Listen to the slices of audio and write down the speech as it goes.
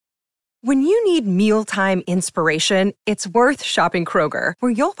When you need mealtime inspiration, it's worth shopping Kroger,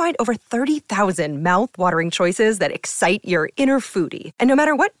 where you'll find over 30,000 mouth-watering choices that excite your inner foodie. And no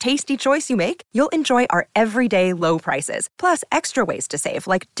matter what tasty choice you make, you'll enjoy our everyday low prices, plus extra ways to save,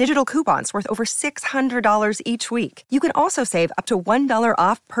 like digital coupons worth over $600 each week. You can also save up to $1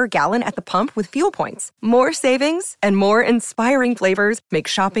 off per gallon at the pump with fuel points. More savings and more inspiring flavors make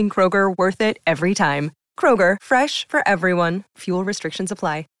shopping Kroger worth it every time. Kroger, fresh for everyone. Fuel restrictions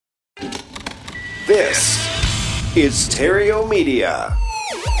apply. This is Theriault Media.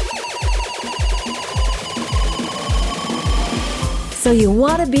 So you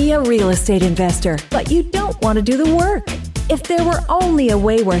want to be a real estate investor, but you don't want to do the work. If there were only a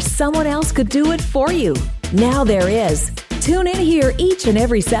way where someone else could do it for you, now there is. Tune in here each and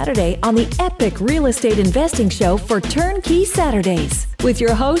every Saturday on the Epic Real Estate Investing Show for Turnkey Saturdays with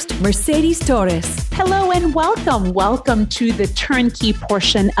your host, Mercedes Torres. Hello and welcome. Welcome to the turnkey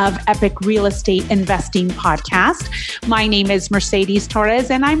portion of Epic Real Estate Investing Podcast. My name is Mercedes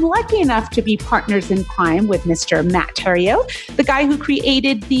Torres, and I'm lucky enough to be partners in crime with Mr. Matt Theriault, the guy who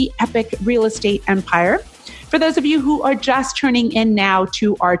created the Epic Real Estate Empire. For those of you who are just turning in now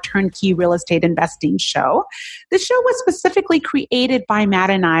to our Turnkey Real Estate Investing Show, this show was specifically created by Matt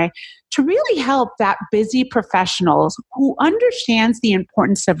and I to really help that busy professionals who understands the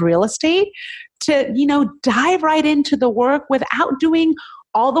importance of real estate to, dive right into the work without doing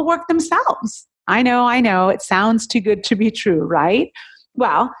all the work themselves. I know, it sounds too good to be true, right?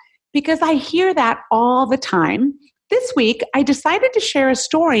 Well, because I hear that all the time. This week, I decided to share a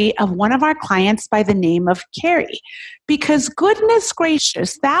story of one of our clients by the name of Carrie, because goodness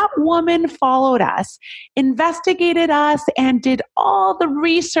gracious, that woman followed us, investigated us, and did all the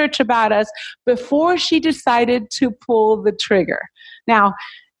research about us before she decided to pull the trigger. Now,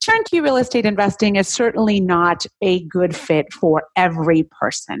 turnkey real estate investing is certainly not a good fit for every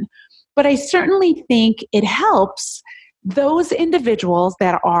person, but I certainly think it helps those individuals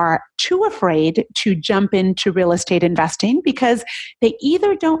that are too afraid to jump into real estate investing because they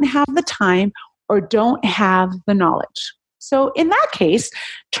either don't have the time or don't have the knowledge. So in that case,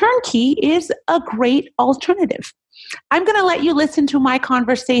 turnkey is a great alternative. I'm going to let you listen to my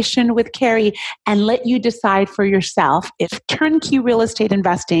conversation with Carrie and let you decide for yourself if turnkey real estate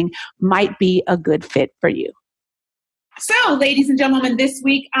investing might be a good fit for you. So, ladies and gentlemen, this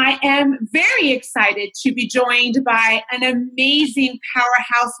week I am very excited to be joined by an amazing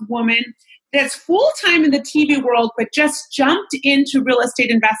powerhouse woman that's full-time in the TV world, but just jumped into real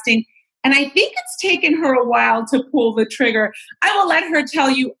estate investing. And I think it's taken her a while to pull the trigger. I will let her tell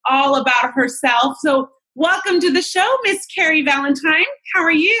you all about herself. So, welcome to the show, Miss Carrie Valentine. How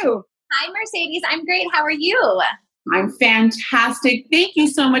are you? Hi, Mercedes. I'm great. How are you? I'm fantastic. Thank you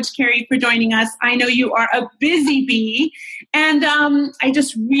so much, Carrie, for joining us. I know you are a busy bee, and I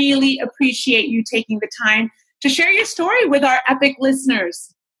just really appreciate you taking the time to share your story with our Epic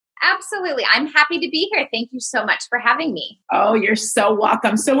listeners. Absolutely. I'm happy to be here. Thank you so much for having me. Oh, you're so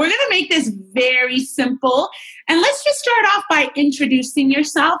welcome. So we're going to make this very simple, and let's just start off by introducing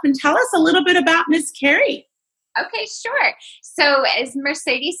yourself and tell us a little bit about Miss Carrie. Okay, sure. So as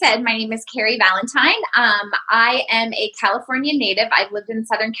Mercedes said, my name is Carrie Valentine. I am a California native. I've lived in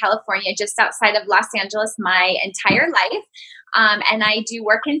Southern California, just outside of Los Angeles, my entire life. And I do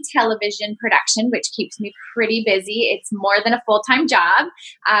work in television production, which keeps me pretty busy. It's more than a full-time job,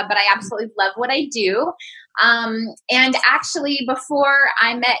 but I absolutely love what I do. And actually, before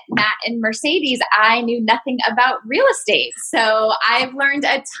I met Matt and Mercedes, I knew nothing about real estate. So I've learned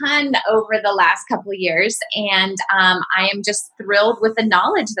a ton over the last couple of years, and I am just thrilled with the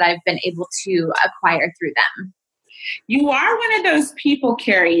knowledge that I've been able to acquire through them. You are one of those people,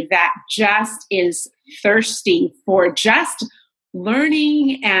 Carrie, that just is thirsty for just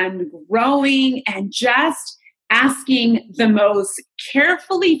learning and growing and just asking the most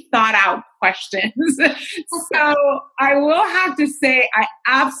carefully thought out questions. So I will have to say, I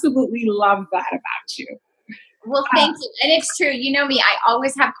absolutely love that about you. Well, thank you. And it's true. You know me, I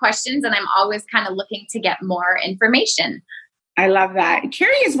always have questions and I'm always kind of looking to get more information. I love that.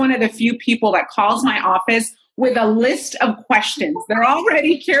 Carrie is one of the few people that calls my office with a list of questions. They're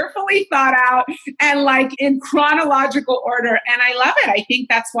already carefully thought out and like in chronological order. And I love it. I think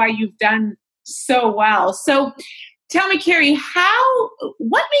that's why you've done so well. So tell me, Carrie,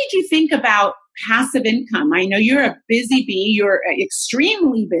 what made you think about passive income? I know you're a busy bee. You're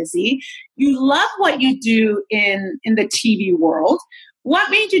extremely busy. You love what you do in the TV world.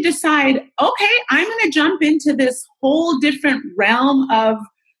 What made you decide, okay, I'm going to jump into this whole different realm of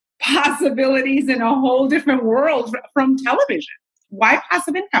possibilities in a whole different world from television? Why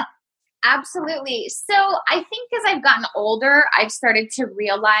passive income? Absolutely. So I think as I've gotten older, I've started to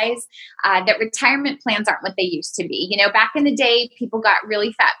realize that retirement plans aren't what they used to be. Back in the day, people got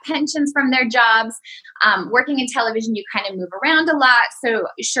really fat pensions from their jobs. Working in television, you kind of move around a lot. So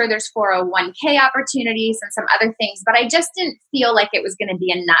sure, there's 401k opportunities and some other things, but I just didn't feel like it was going to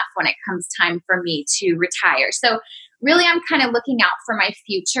be enough when it comes time for me to retire. So really, I'm kind of looking out for my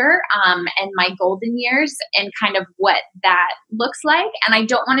future and my golden years and kind of what that looks like. And I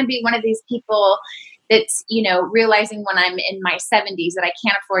don't want to be one of these people that's, realizing when I'm in my 70s that I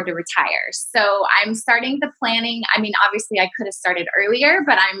can't afford to retire. So I'm starting the planning. I mean, obviously I could have started earlier,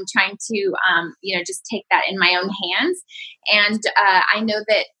 but I'm trying to, just take that in my own hands. And I know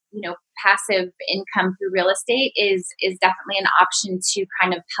that, passive income through real estate is definitely an option to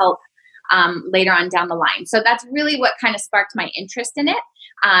kind of help later on down the line. So that's really what kind of sparked my interest in it.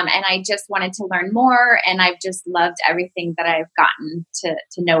 And I just wanted to learn more. And I've just loved everything that I've gotten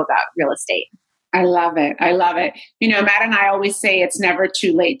to know about real estate. I love it. I love it. Matt and I always say it's never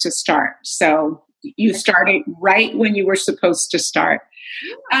too late to start. So you started right when you were supposed to start.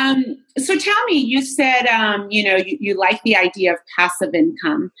 So tell me, you said, you like the idea of passive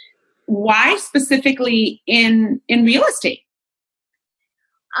income. Why specifically in real estate?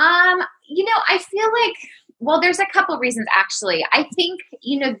 I feel like, there's a couple reasons actually. I think,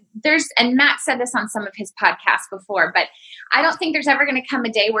 and Matt said this on some of his podcasts before, but I don't think there's ever going to come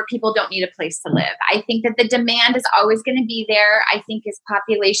a day where people don't need a place to live. I think that the demand is always going to be there. I think as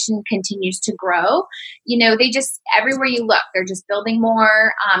population continues to grow, they just, everywhere you look, they're just building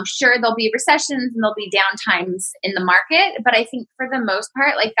more. Sure, there'll be recessions and there'll be downtimes in the market, but I think for the most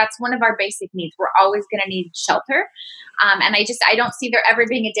part, that's one of our basic needs. We're always going to need shelter. And I don't see there ever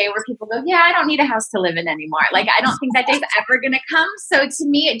being a day where people go, yeah, I don't need a house to live in anymore. I don't think that day's ever going to come. So to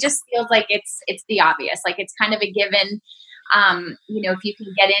me, it just feels like it's the obvious. It's kind of a given. If you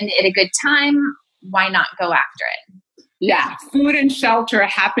can get in at a good time, why not go after it? Yeah. Food and shelter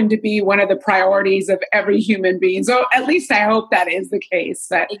happen to be one of the priorities of every human being. So at least I hope that is the case.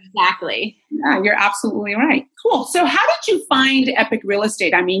 But exactly. Yeah, you're absolutely right. Cool. So how did you find Epic Real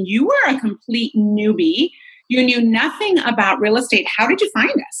Estate? I mean, you were a complete newbie. You knew nothing about real estate. How did you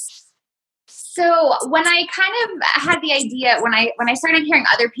find us? So when I kind of had the idea, when I started hearing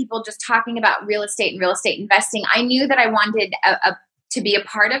other people just talking about real estate and real estate investing, I knew that I wanted to be a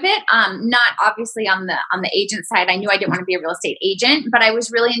part of it. Not obviously on the agent side. I knew I didn't want to be a real estate agent, but I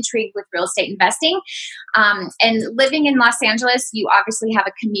was really intrigued with real estate investing. And living in Los Angeles, you obviously have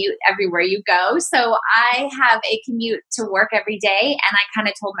a commute everywhere you go. So I have a commute to work every day. And I kind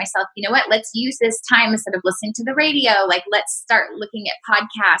of told myself, you know what, let's use this time instead of listening to the radio. Let's start looking at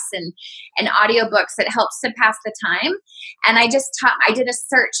podcasts and audiobooks that helps to pass the time. And I did a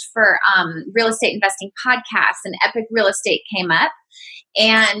search for real estate investing podcasts, and Epic Real Estate came up.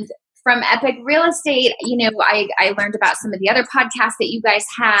 And from Epic Real Estate, I learned about some of the other podcasts that you guys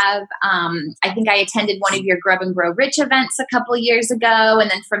have. I think I attended one of your Grub and Grow Rich events a couple of years ago. And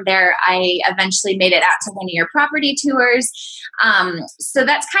then from there, I eventually made it out to one of your property tours. So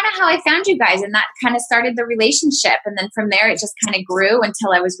that's kind of how I found you guys. And that kind of started the relationship. And then from there, it just kind of grew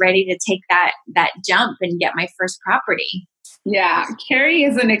until I was ready to take that jump and get my first property. Yeah, Carrie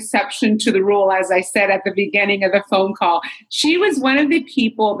is an exception to the rule, as I said at the beginning of the phone call. She was one of the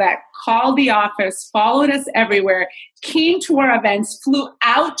people that called the office, followed us everywhere, came to our events, flew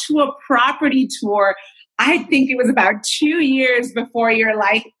out to a property tour. I think it was about 2 years before you're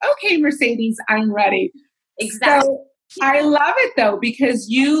like, okay, Mercedes, I'm ready. Exactly. So I love it though, because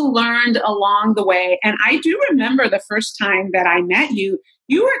you learned along the way. And I do remember the first time that I met you,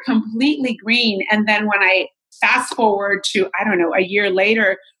 you were completely green. And then when I fast forward to, a year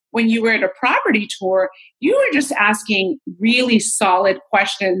later, when you were at a property tour, you were just asking really solid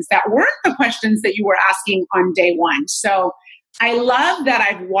questions that weren't the questions that you were asking on day one. So I love that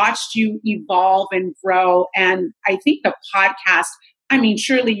I've watched you evolve and grow. And I think the podcast,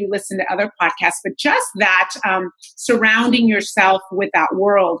 surely you listen to other podcasts, but just that surrounding yourself with that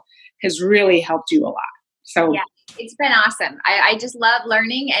world has really helped you a lot. So yeah, it's been awesome. I just love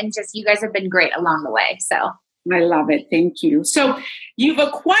learning, and just you guys have been great along the way. So I love it. Thank you. So you've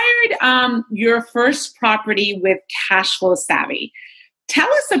acquired your first property with Cashflow Savvy.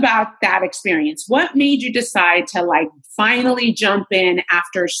 Tell us about that experience. What made you decide to finally jump in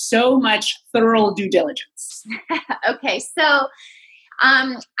after so much thorough due diligence? Okay. So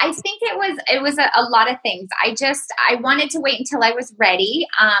I think it was a lot of things. I wanted to wait until I was ready.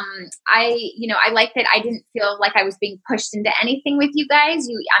 I like that I didn't feel like I was being pushed into anything with you guys.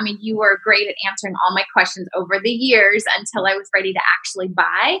 You were great at answering all my questions over the years until I was ready to actually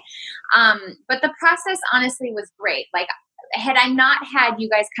buy. But the process honestly was great. had I not had you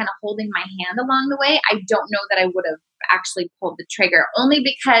guys kind of holding my hand along the way, I don't know that I would have actually pulled the trigger, only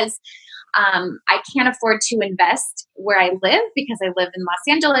because I can't afford to invest where I live because I live in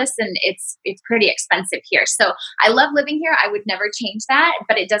Los Angeles and it's pretty expensive here. So I love living here. I would never change that,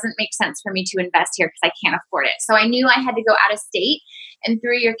 but it doesn't make sense for me to invest here because I can't afford it. So I knew I had to go out of state. And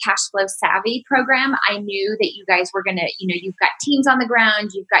through your Cash Flow Savvy program, I knew that you guys were going to, you've got teams on the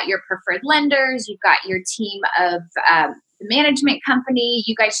ground, you've got your preferred lenders, you've got your team of the management company.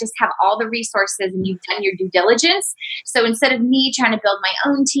 You guys just have all the resources and you've done your due diligence. So instead of me trying to build my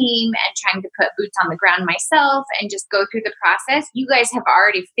own team and trying to put boots on the ground myself and just go through the process, you guys have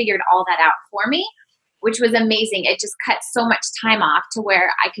already figured all that out for me, which was amazing. It just cut so much time off to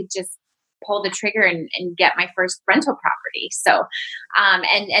where I could just pull the trigger and get my first rental property. So,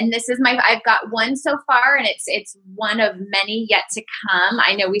 and this is I've got one so far, and it's one of many yet to come.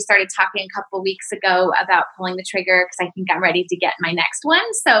 I know we started talking a couple of weeks ago about pulling the trigger because I think I'm ready to get my next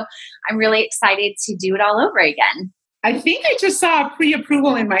one. So I'm really excited to do it all over again. I think I just saw a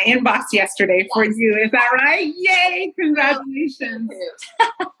pre-approval in my inbox yesterday for you. Is that right? Yay! Congratulations.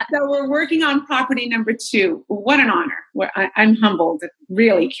 So we're working on property number 2. What an honor. I'm humbled,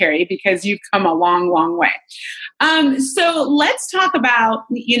 really, Carrie, because you've come a long, long way. So let's talk about,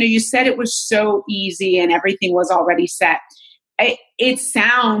 you said it was so easy and everything was already set. It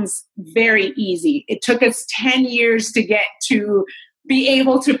sounds very easy. It took us 10 years to get to be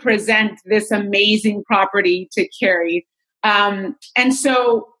able to present this amazing property to Carrie. And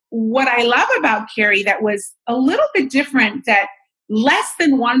so what I love about Carrie that was a little bit different that less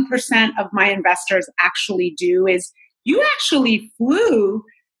than 1% of my investors actually do is you actually flew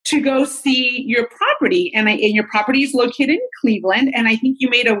to go see your property. And your property is located in Cleveland. And I think you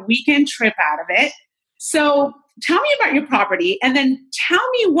made a weekend trip out of it. So tell me about your property and then tell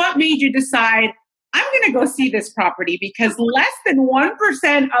me what made you decide I'm going to go see this property, because less than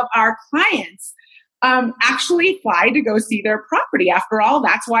 1% of our clients actually fly to go see their property. After all,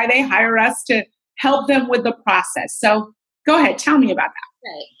 that's why they hire us to help them with the process. So go ahead, tell me about that.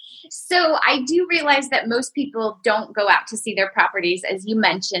 Right. So I do realize that most people don't go out to see their properties, as you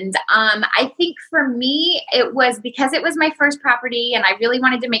mentioned. I think for me, it was because it was my first property and I really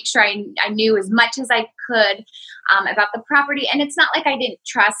wanted to make sure I knew as much as I could about the property. And it's not like I didn't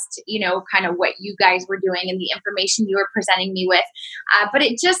trust, kind of what you guys were doing and the information you were presenting me with. But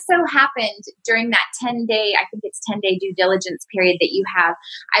it just so happened during that 10-day, I think it's 10-day due diligence period that you have,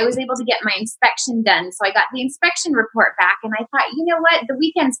 I was able to get my inspection done. So I got the inspection report back and I thought, you know what, the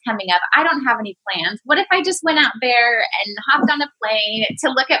weekend's coming up. I don't have any plans. What if I just went out there and hopped on a plane to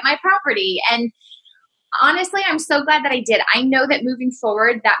look at my property? And honestly, I'm so glad that I did. I know that moving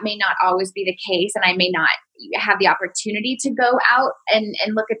forward, that may not always be the case, and I may not have the opportunity to go out and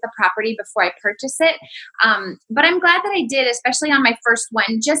look at the property before I purchase it. But I'm glad that I did, especially on my first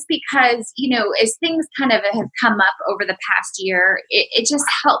one, just because, as things kind of have come up over the past year, it just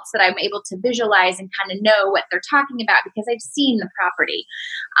helps that I'm able to visualize and kind of know what they're talking about because I've seen the property.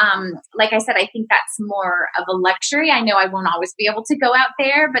 Like I said, I think that's more of a luxury. I know I won't always be able to go out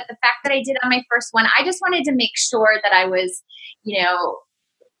there, but the fact that I did on my first one, I just wanted to make sure that I was,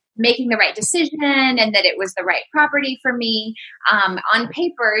 making the right decision and that it was the right property for me. On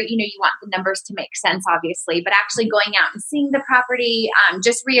paper, you want the numbers to make sense, obviously, but actually going out and seeing the property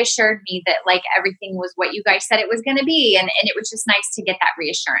just reassured me that everything was what you guys said it was going to be. And it was just nice to get that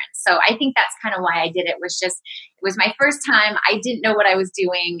reassurance. So I think that's kind of why I did it. It was my first time. I didn't know what I was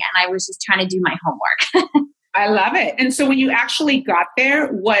doing and I was just trying to do my homework. I love it. And so when you actually got there,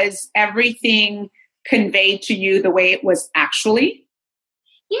 was everything conveyed to you the way it was actually?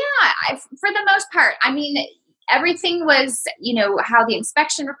 Yeah, for the most part. I mean, everything was, how the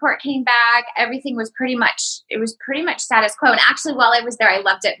inspection report came back. Everything was pretty much status quo. And actually, while I was there, I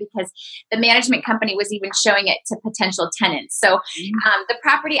loved it because the management company was even showing it to potential tenants. So the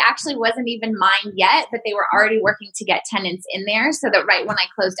property actually wasn't even mine yet, but they were already working to get tenants in there so that right when I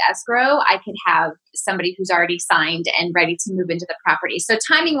closed escrow, I could have somebody who's already signed and ready to move into the property. So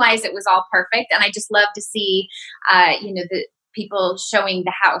timing wise, it was all perfect. And I just love to see, the people showing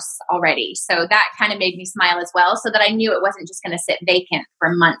the house already. So that kind of made me smile as well, so that I knew it wasn't just going to sit vacant for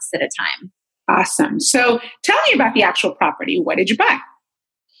months at a time. Awesome. So tell me about the actual property. What did you buy?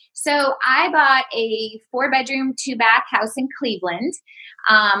 So I bought a 4-bedroom, 2-bath house in Cleveland.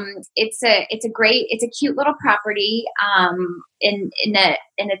 It's a cute little property in a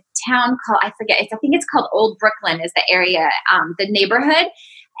town called, I think it's called Old Brooklyn is the area, the neighborhood.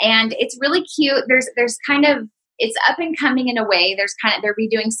 And it's really cute. There's kind of, it's up and coming in a way. They're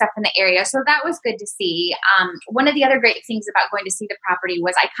redoing stuff in the area. So that was good to see. One of the other great things about going to see the property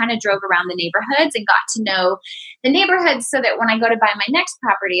was I kind of drove around the neighborhoods and got to know the neighborhoods so that when I go to buy my next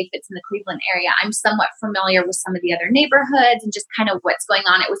property, if it's in the Cleveland area, I'm somewhat familiar with some of the other neighborhoods and just kind of what's going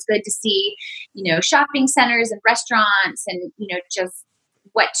on. It was good to see, shopping centers and restaurants and, just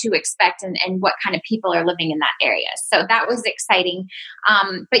what to expect and what kind of people are living in that area. So that was exciting.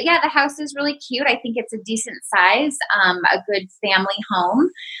 But yeah, the house is really cute. I think it's a decent size, a good family home.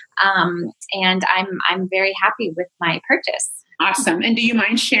 And I'm very happy with my purchase. Awesome. And do you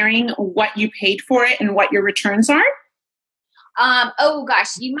mind sharing what you paid for it and what your returns are? Oh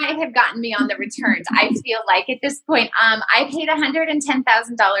gosh, you might have gotten me on the returns. I feel like at this point, I paid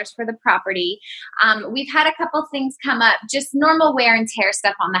 $110,000 for the property. We've had a couple things come up, just normal wear and tear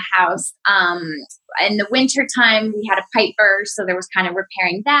stuff on the house. In the winter time, we had a pipe burst, so there was kind of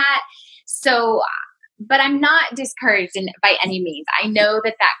repairing that. So, but I'm not discouraged by any means. I know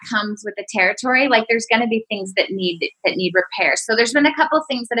that comes with the territory. Like there's going to be things that need repair. So there's been a couple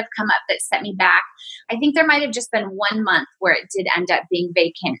things that have come up that set me back. I think there might have just been 1 month where it did end up being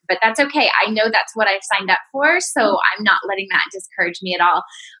vacant, but that's okay. I know that's what I've signed up for. So I'm not letting that discourage me at all.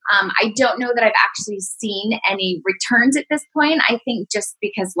 I don't know that I've actually seen any returns at this point. I think just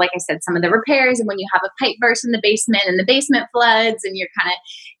because, like I said, some of the repairs and when you have a pipe burst in the basement and the basement floods and you're kind of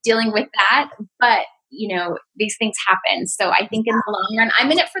dealing with that, but these things happen. So I think in the long run, I'm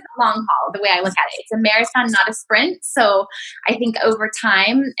in it for the long haul, the way I look at it. It's a marathon, not a sprint. So I think over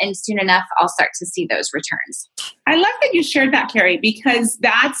time and soon enough, I'll start to see those returns. I love that you shared that, Carrie, because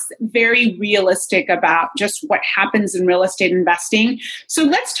that's very realistic about just what happens in real estate investing. So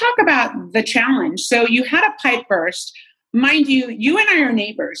let's talk about the challenge. So you had a pipe burst. Mind you, you and I are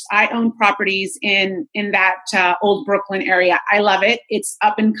neighbors. I own properties in that old Brooklyn area. I love it. It's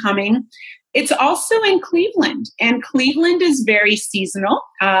up and coming. It's also in Cleveland, and Cleveland is very seasonal.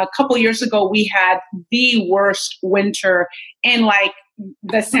 A couple years ago, we had the worst winter in like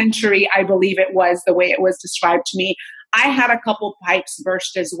the century, I believe it was, the way it was described to me. I had a couple pipes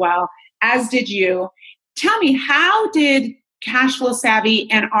burst as well, as did you. Tell me, how did Cashflow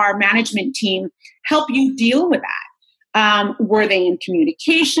Savvy and our management team help you deal with that? Were they in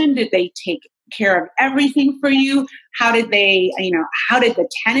communication? Did they take care of everything for you? How did how did the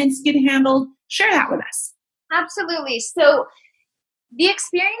tenants get handled? Share that with us. Absolutely. So the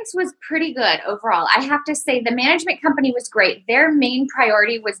experience was pretty good overall. I have to say the management company was great. Their main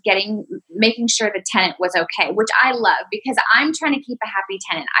priority was making sure the tenant was okay, which I love because I'm trying to keep a happy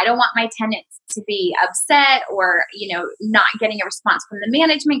tenant. I don't want my tenants to be upset or, not getting a response from the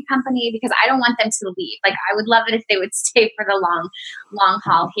management company because I don't want them to leave. Like I would love it if they would stay for the long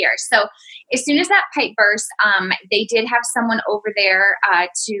haul here. So as soon as that pipe burst, they did have someone over there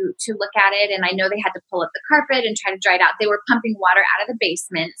to look at it. And I know they had to pull up the carpet and try to dry it out. They were pumping water out of the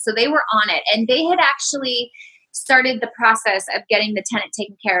basement. So they were on it. And they had actually started the process of getting the tenant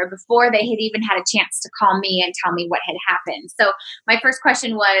taken care of before they had even had a chance to call me and tell me what had happened. So my first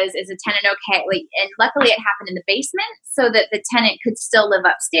question was, is the tenant okay? And luckily it happened in the basement so that the tenant could still live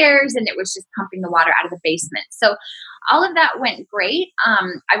upstairs and it was just pumping the water out of the basement. So all of that went great.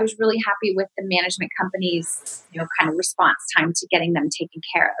 I was really happy with the management company's, kind of response time to getting them taken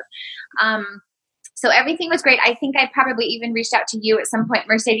care of. So everything was great. I think I probably even reached out to you at some point,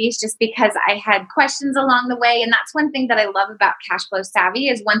 Mercedes, just because I had questions along the way. And that's one thing that I love about Cashflow Savvy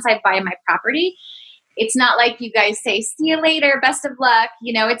is once I buy my property, it's not like you guys say, see you later, best of luck.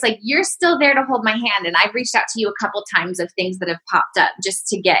 It's like you're still there to hold my hand. And I've reached out to you a couple times of things that have popped up just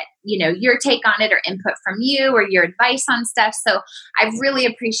to get, your take on it or input from you or your advice on stuff. So I've really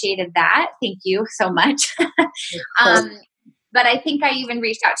appreciated that. Thank you so much. But I think I even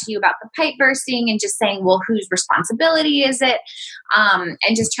reached out to you about the pipe bursting and just saying, well, whose responsibility is it?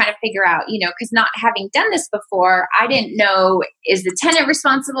 And just trying to figure out, because not having done this before, I didn't know, is the tenant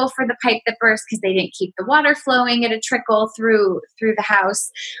responsible for the pipe that burst because they didn't keep the water flowing at a trickle through the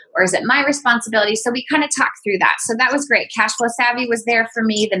house? Or is it my responsibility? So we kind of talked through that. So that was great. Cashflow Savvy was there for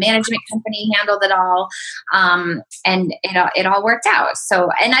me. The management company handled it all. And it all worked out. So,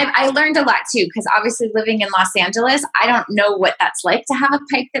 and I learned a lot too, because obviously living in Los Angeles, I don't know what that's like to have a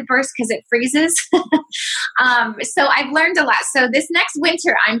pipe that bursts because it freezes. So I've learned a lot. So this next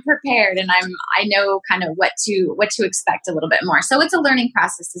winter, I'm prepared and I know kind of what to expect a little bit more. So it's a learning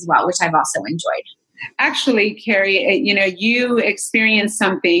process as well, which I've also enjoyed. Actually, Carrie, you experience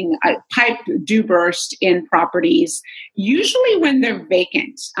something, pipe do burst in properties, usually when they're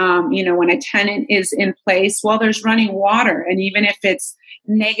vacant. When a tenant is in place, well, there's running water. And even if it's,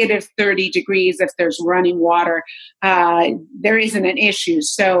 negative 30 degrees, if there's running water, there isn't an issue.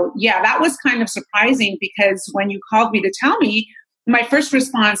 So yeah, that was kind of surprising because when you called me to tell me, my first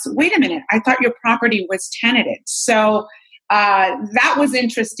response, wait a minute, I thought your property was tenanted. So that was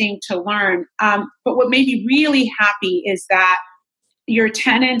interesting to learn. But what made me really happy is that your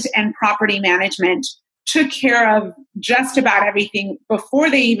tenant and property management took care of just about everything before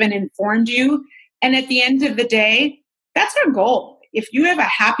they even informed you. And at the end of the day, that's our goal. If you have a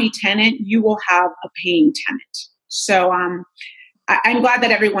happy tenant, you will have a paying tenant. So I'm glad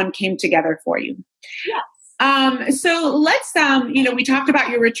that everyone came together for you. Yeah. So let's, we talked about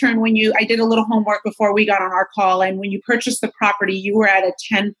your return I did a little homework before we got on our call. And when you purchased the property, you were at a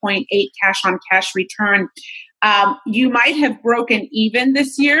 10.8 cash on cash return. You might have broken even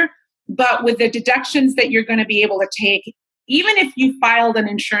this year, but with the deductions that you're going to be able to take, even if you filed an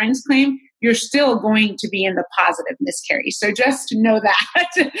insurance claim, you're still going to be in the positive, Miss Carrie. So just know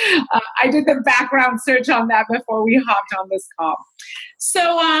that. I did the background search on that before we hopped on this call.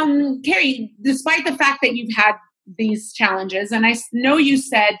 So, Carrie, despite the fact that you've had these challenges, and I know you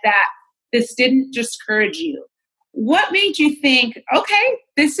said that this didn't discourage you, what made you think, okay,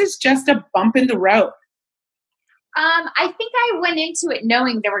 this is just a bump in the road? I think I went into it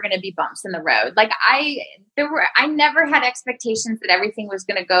knowing there were going to be bumps in the road. Like I never had expectations that everything was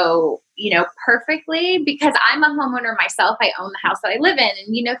going to go, perfectly, because I'm a homeowner myself. I own the house that I live in,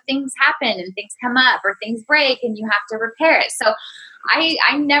 and things happen and things come up or things break and you have to repair it. So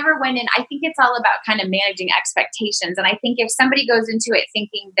I never went in. I think it's all about kind of managing expectations. And I think if somebody goes into it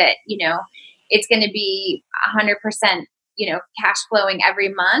thinking that, it's going to be 100%, cash flowing every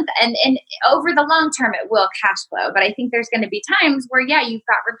month, and over the long term, it will cash flow. But I think there's going to be times where, you've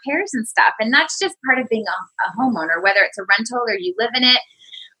got repairs and stuff. And that's just part of being a homeowner, whether it's a rental or you live in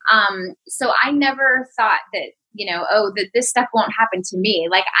it. So I never thought that, that this stuff won't happen to me.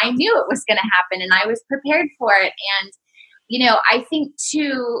 Like I knew it was going to happen and I was prepared for it. And I think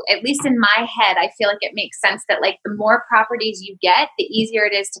too, at least in my head, I feel like it makes sense that like the more properties you get, the easier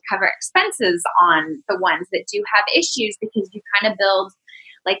it is to cover expenses on the ones that do have issues, because you kind of build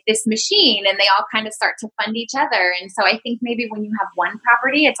like this machine and they all kind of start to fund each other. And so I think maybe when you have one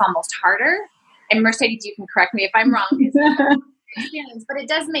property, it's almost harder. And Mercedes, you can correct me if I'm wrong. But it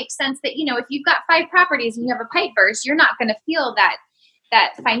does make sense that, if you've got 5 properties and you have a pipe burst, you're not going to feel that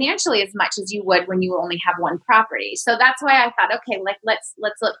financially as much as you would when you only have one property. So that's why I thought, okay, like let's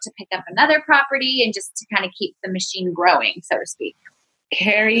look to pick up another property and just to kind of keep the machine growing, so to speak.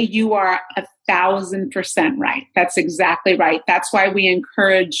 Carrie, you are 1,000% right. That's exactly right. That's why we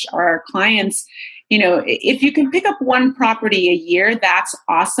encourage our clients, if you can pick up one property a year, that's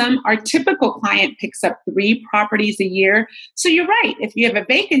awesome. Our typical client picks up 3 properties a year. So you're right. If you have a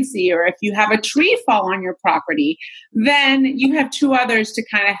vacancy or if you have a tree fall on your property, then you have 2 others to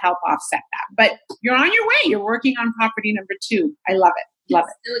kind of help offset that. But you're on your way. You're working on property number 2. I love it. Love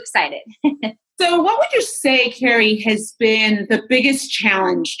it. So excited. So what would you say, Carrie, has been the biggest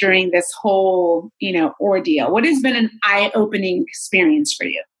challenge during this whole, ordeal? What has been an eye-opening experience for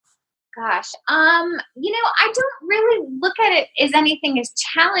you? Gosh, I don't really look at it as anything as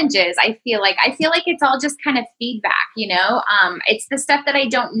challenges. I feel like it's all just kind of feedback, it's the stuff that I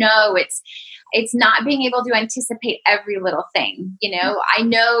don't know. It's not being able to anticipate every little thing. I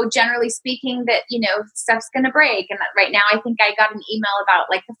know generally speaking that, stuff's going to break. And right now I think I got an email about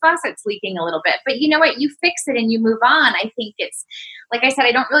like the faucet's leaking a little bit, but you know what, you fix it and you move on. I think it's, like I said,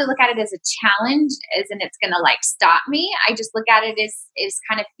 I don't really look at it as a challenge as in it's going to like stop me. I just look at it as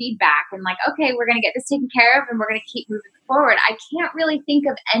kind of feedback and like, okay, we're going to get this taken care of and we're going to keep moving forward. I can't really think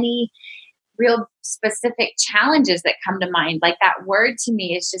of any real specific challenges that come to mind. Like that word to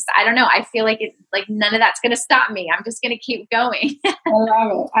me is just, I don't know. I feel like none of that's going to stop me. I'm just going to keep going.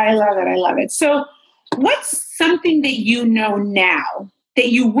 I love it. So what's something that you know now that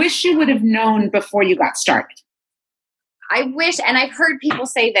you wish you would have known before you got started? I wish, and I've heard people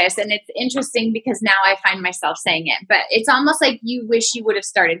say this, and it's interesting because now I find myself saying it, but it's almost like you wish you would have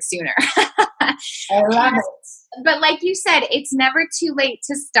started sooner. I love it. But like you said, it's never too late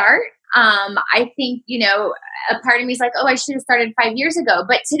to start. I think, a part of me is like, oh, I should have started 5 years ago,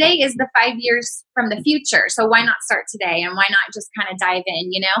 but today is the 5 years from the future. So why not start today? And why not just kind of dive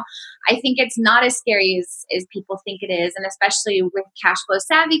in? I think it's not as scary as people think it is. And especially with Cash Flow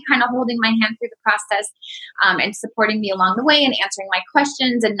Savvy, kind of holding my hand through the process, and supporting me along the way and answering my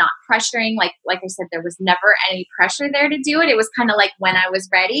questions and not pressuring. Like I said, there was never any pressure there to do it. It was kind of like when I was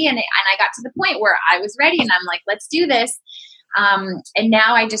ready and I got to the point where I was ready and I'm like, let's do this. And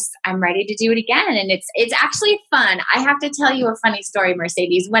now I'm ready to do it again. And it's actually fun. I have to tell you a funny story,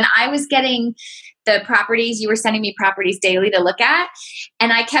 Mercedes. When I was getting the properties. You were sending me properties daily to look at.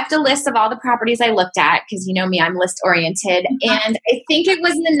 And I kept a list of all the properties I looked at because you know me, I'm list oriented. And I think it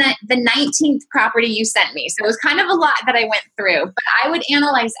was the 19th property you sent me. So it was kind of a lot that I went through. But I would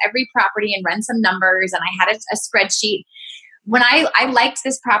analyze every property and run some numbers. And I had a spreadsheet. When I liked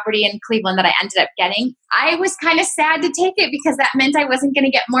this property in Cleveland that I ended up getting, I was kind of sad to take it because that meant I wasn't going to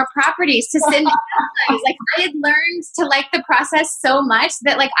get more properties to send me. Like I had learned to like the process so much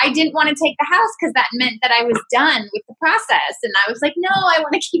that like I didn't want to take the house because that meant that I was done with the process. And I was like, no, I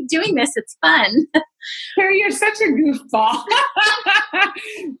want to keep doing this. It's fun. Carrie, you're such a goofball.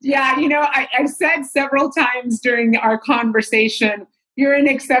 Yeah, you know, I've said several times during our conversation, you're an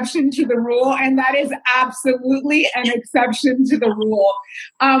exception to the rule, and that is absolutely an exception to the rule.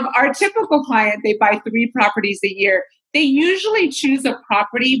 Our typical client, they buy 3 properties a year. They usually choose a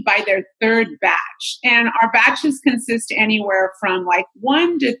property by their 3rd batch, and our batches consist anywhere from like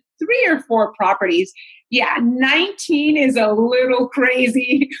 1 to 3 or 4 properties. Yeah, 19 is a little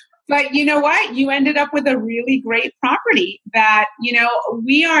crazy. But you know what? You ended up with a really great property that, you know,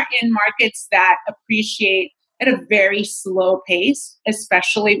 we are in markets that appreciate at a very slow pace,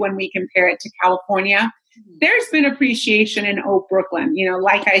 especially when we compare it to California. There's been appreciation in Oak Brooklyn. You know,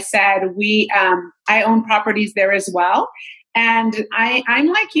 like I said, I own properties there as well. And I'm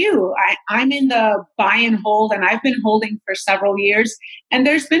like you. I'm in the buy and hold, and I've been holding for several years. And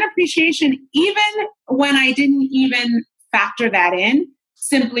there's been appreciation even when I didn't even factor that in,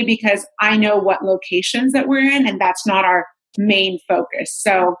 simply because I know what locations that we're in, and that's not our main focus.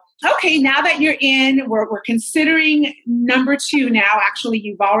 So okay, now that you're in, we're considering number 2 now. Actually,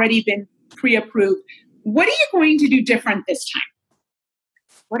 you've already been pre-approved. What are you going to do different this time?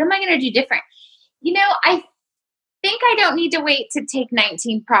 What am I going to do different? You know, I think I don't need to wait to take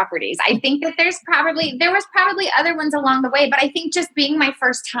 19 properties. I think that there was probably other ones along the way, but I think just being my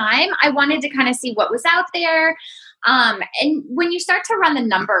first time, I wanted to kind of see what was out there. And when you start to run the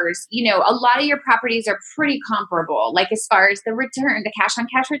numbers, you know, a lot of your properties are pretty comparable, like as far as the return, the cash on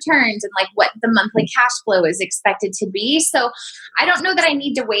cash returns and like what the monthly cash flow is expected to be. So I don't know that I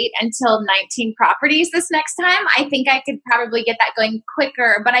need to wait until 19 properties this next time. I think I could probably get that going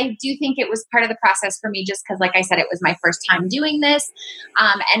quicker, but I do think it was part of the process for me just because, like I said, it was my first time doing this.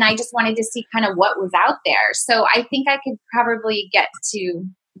 And I just wanted to see kind of what was out there. So I think I could probably get to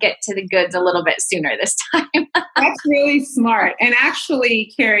the goods a little bit sooner this time. That's really smart. And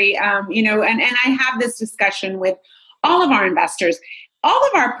actually, Carrie, you know, and I have this discussion with all of our investors. All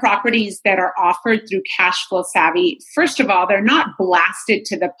of our properties that are offered through Cash Flow Savvy, first of all, they're not blasted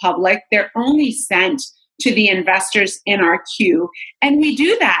to the public. They're only sent to the investors in our queue. And we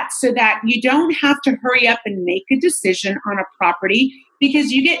do that so that you don't have to hurry up and make a decision on a property,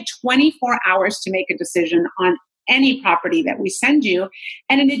 because you get 24 hours to make a decision on any property that we send you.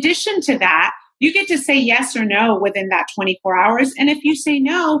 And in addition to that, you get to say yes or no within that 24 hours. And if you say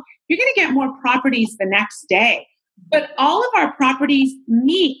no, you're going to get more properties the next day. But all of our properties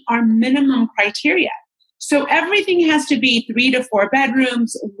meet our minimum criteria. So everything has to be 3 to 4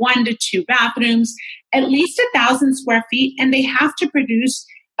 bedrooms, 1 to 2 bathrooms, at least 1,000 square feet, and they have to produce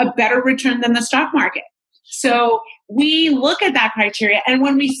a better return than the stock market. So we look at that criteria, and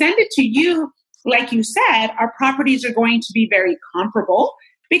when we send it to you, like you said, our properties are going to be very comparable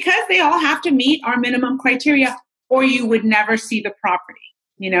because they all have to meet our minimum criteria, or you would never see the property.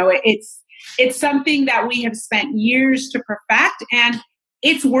 You know, it's something that we have spent years to perfect, and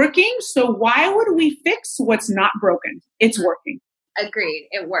it's working. So why would we fix what's not broken? It's working. Agreed.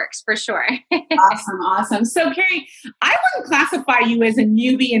 It works for sure. Awesome. So Carrie, I wouldn't classify you as a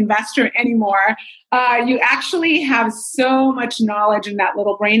newbie investor anymore. You actually have so much knowledge in that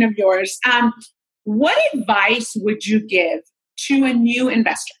little brain of yours. What advice would you give to a new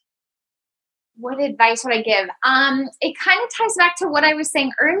investor? What advice would I give? It kind of ties back to what I was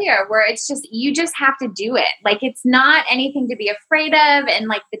saying earlier, where it's just, you just have to do it. Like, it's not anything to be afraid of. And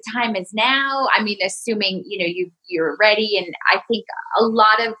like, the time is now. I mean, assuming, you know, you're ready. And I think a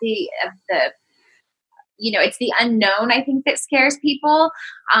lot of the, you know, it's the unknown, I think, that scares people.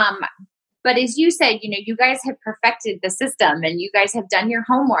 But as you said, you know, you guys have perfected the system and you guys have done your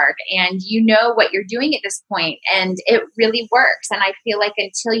homework and you know what you're doing at this point, and it really works. And I feel like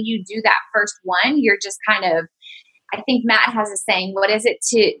until you do that first one, you're just kind of, I think Matt has a saying, what is it,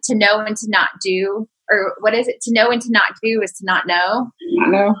 to know and to not do, or what is it? To know and to not do is to not know. I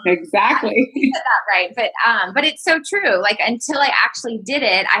know, exactly. I said that right. But it's so true. Like, until I actually did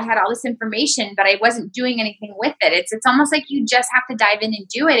it, I had all this information, but I wasn't doing anything with it. It's almost like you just have to dive in and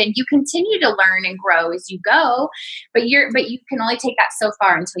do it, and you continue to learn and grow as you go, but you can only take that so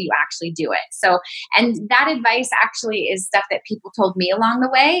far until you actually do it. So, and that advice actually is stuff that people told me along the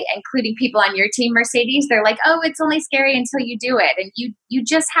way, including people on your team, Mercedes. They're like, oh, it's only scary until you do it. And you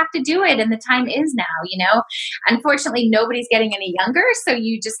just have to do it. And the time is now, unfortunately, nobody's getting any younger. So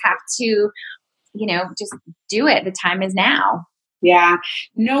you just have to, just do it. The time is now. Yeah.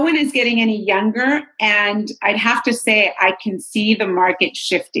 No one is getting any younger. And I'd have to say, I can see the market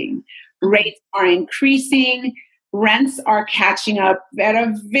shifting. Rates are increasing. Rents are catching up at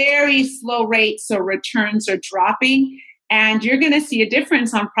a very slow rate. So returns are dropping. And you're going to see a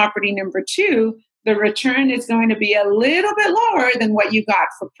difference on property number 2. The return is going to be a little bit lower than what you got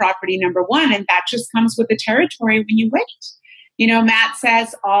for property number 1. And that just comes with the territory when you wait. Matt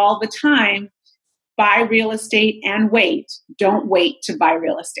says all the time, buy real estate and wait. Don't wait to buy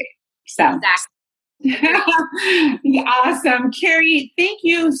real estate. So exactly. Awesome. Carrie, thank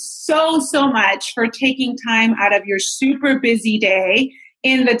you so much for taking time out of your super busy day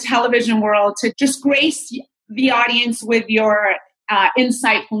in the television world to just grace the audience with your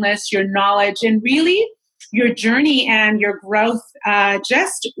insightfulness, your knowledge, and really your journey and your growth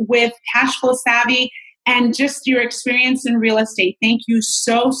just with Cashflow Savvy and just your experience in real estate. Thank you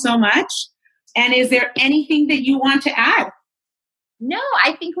so much. And is there anything that you want to add? No,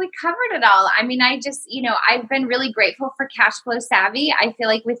 I think we covered it all. I mean, I just, I've been really grateful for Cashflow Savvy. I feel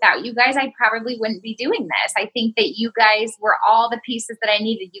like without you guys, I probably wouldn't be doing this. I think that you guys were all the pieces that I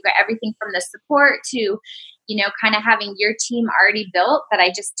needed. You got everything from the support to, kind of having your team already built that I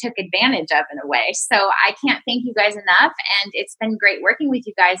just took advantage of in a way. So I can't thank you guys enough. And it's been great working with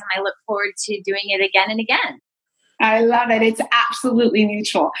you guys. And I look forward to doing it again and again. I love it. It's absolutely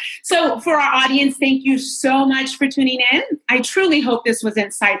mutual. So for our audience, thank you so much for tuning in. I truly hope this was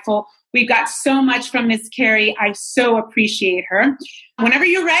insightful. We got so much from Miss Carrie. I so appreciate her. Whenever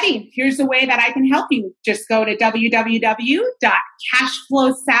you're ready, here's the way that I can help you. Just go to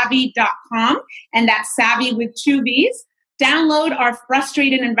www.cashflowsavvy.com, and that's savvy with 2 V's. Download our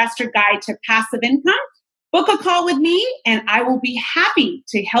Frustrated Investor Guide to Passive Income. Book a call with me, and I will be happy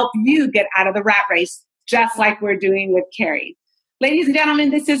to help you get out of the rat race, just like we're doing with Carrie. Ladies and gentlemen,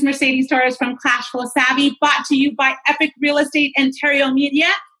 this is Mercedes Torres from Cashflow Savvy, brought to you by Epic Real Estate and Ontario Media.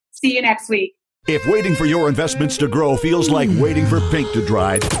 See you next week. If waiting for your investments to grow feels like waiting for paint to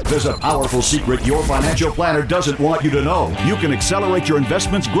dry, there's a powerful secret your financial planner doesn't want you to know. You can accelerate your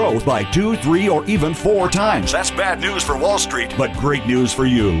investments' growth by 2, 3, or even 4 times. That's bad news for Wall Street, but great news for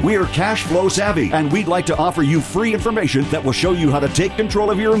you. We're Cashflow Savvy, and we'd like to offer you free information that will show you how to take control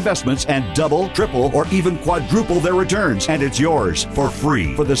of your investments and double, triple, or even quadruple their returns. And it's yours for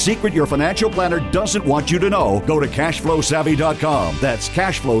free. For the secret your financial planner doesn't want you to know, go to cashflowsavvy.com. That's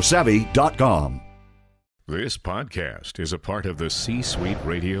cashflowsavvy.com. This podcast is a part of the C-Suite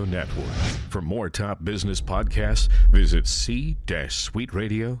Radio Network. For more top business podcasts, visit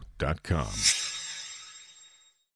c-suiteradio.com.